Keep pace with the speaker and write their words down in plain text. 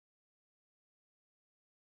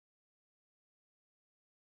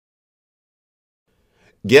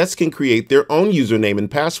Guests can create their own username and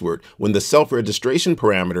password when the self-registration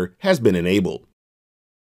parameter has been enabled.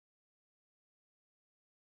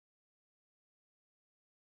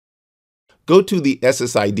 Go to the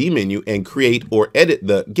SSID menu and create or edit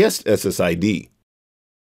the guest SSID.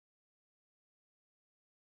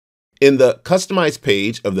 In the Customize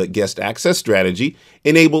page of the Guest Access Strategy,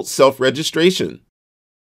 enable self-registration.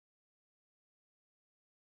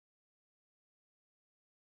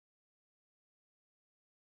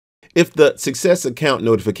 If the Success Account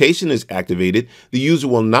notification is activated, the user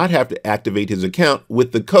will not have to activate his account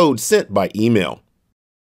with the code sent by email.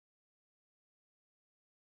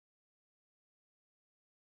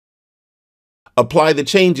 Apply the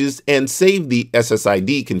changes and save the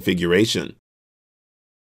SSID configuration.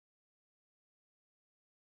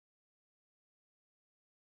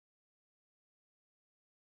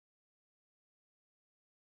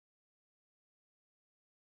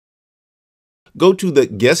 Go to the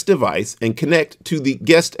guest device and connect to the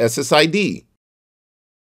guest SSID.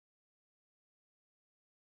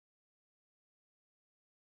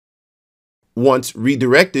 Once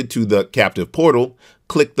redirected to the captive portal,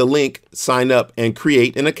 click the link Sign Up and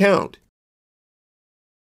create an account.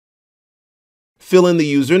 Fill in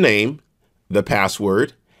the username, the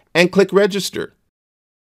password, and click Register.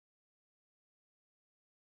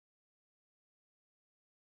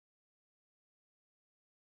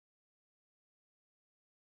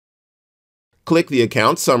 Click the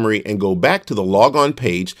account summary and go back to the logon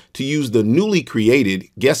page to use the newly created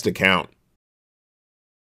guest account.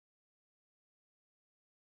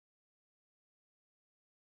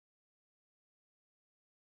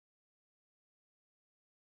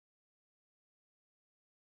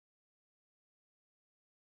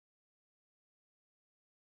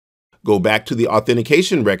 Go back to the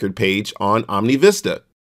authentication record page on OmniVista.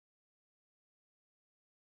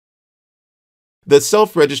 The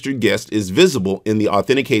self-registered guest is visible in the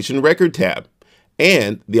Authentication Record tab,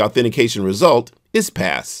 and the authentication result is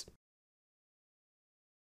Pass.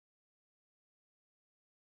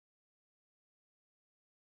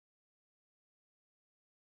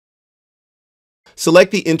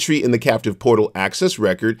 Select the entry in the captive portal access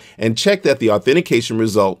record and check that the authentication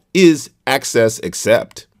result is Access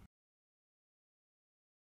Accept.